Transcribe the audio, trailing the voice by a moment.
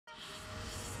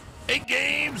8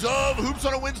 games of Hoops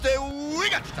on a Wednesday. We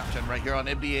got your top 10 right here on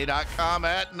NBA.com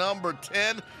at number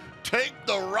 10. Take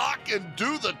the rock and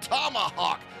do the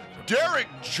tomahawk. Derrick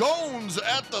Jones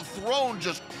at the throne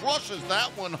just crushes that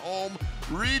one home,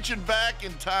 reaching back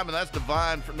in time, and that's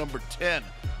divine for number 10.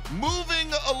 Moving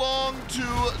along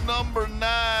to number 9,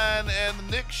 and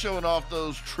the Knicks showing off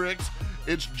those tricks.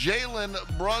 It's Jalen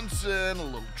Brunson, a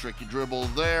little tricky dribble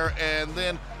there, and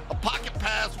then a pocket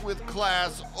pass with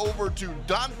class over to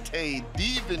Donte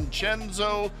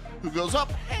DiVincenzo, who goes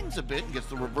up, hangs a bit, and gets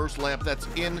the reverse layup. That's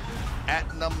in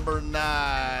at number 9.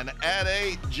 At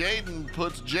 8, Jaden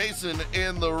puts Jason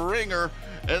in the ringer,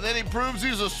 and then he proves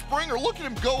he's a Springer. Look at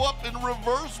him go up in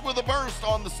reverse with a burst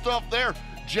on the stuff there.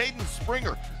 Jaden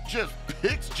Springer just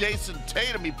picks Jason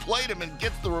Tatum. He played him and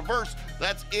gets the reverse.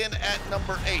 That's in at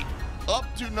number 8. Up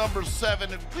to number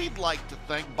 7, and we'd like to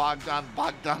thank Bogdan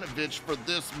Bogdanovic for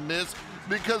this miss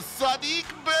because Saddiq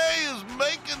Bey is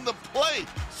making the play.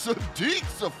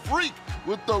 Saddiq's a freak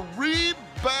with the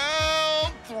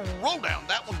rebound throwdown.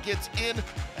 That one gets in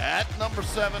at number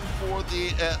 7 for the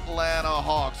Atlanta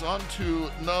Hawks. On to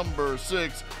number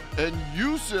 6, and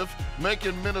Yusuf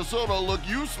making Minnesota look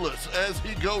useless as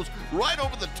he goes right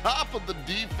over the top of the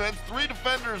defense. 3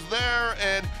 defenders there,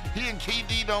 and he and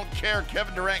KD don't care.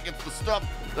 Kevin Durant gets the stuff.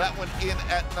 That one in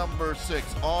at number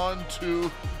 6. On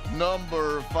to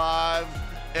number 5,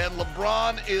 and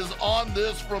LeBron is on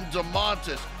this from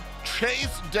DeMontis.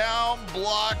 Chase down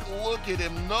block. Look at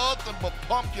him. Nothing but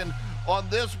pumpkin on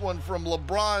this one from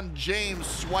LeBron James,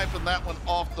 swiping that one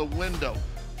off the window.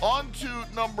 On to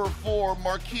number 4,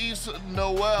 Marquise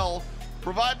Noel,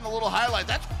 providing a little highlight.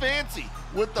 That's fancy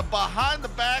with the behind the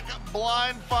back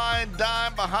blind find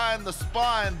dime behind the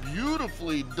spine.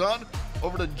 Beautifully done.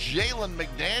 Over to Jalen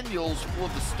McDaniels for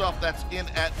the stuff. That's in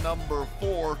at number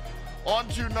 4. On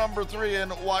to number 3,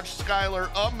 and watch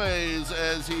Skylar amaze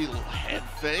as he head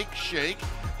fake, shake,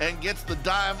 and gets the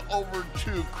dime over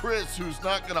to Chris, who's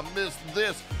not going to miss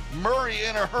this. Murray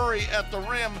in a hurry at the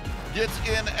rim, gets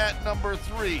in at number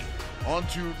 3. On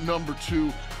to number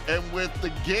 2, and with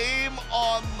the game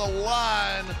on the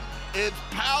line, it's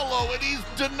Paolo, and he's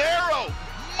dinero.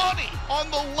 Money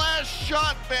on the last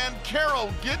shot.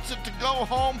 Banchero gets it to go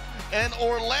home, and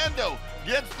Orlando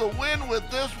gets the win with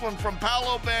this one from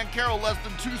Paolo Banchero. Less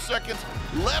than 2 seconds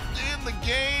left in the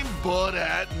game, but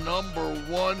at number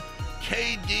 1,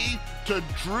 KD to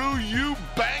Drew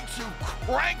Eubanks, who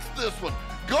cranks this one.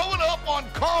 Going up on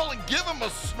Karl and give him a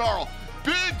snarl.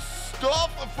 Big stuff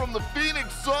from the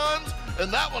Phoenix Suns,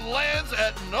 and that one lands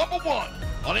at number 1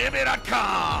 on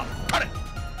NBA.com. Cut it.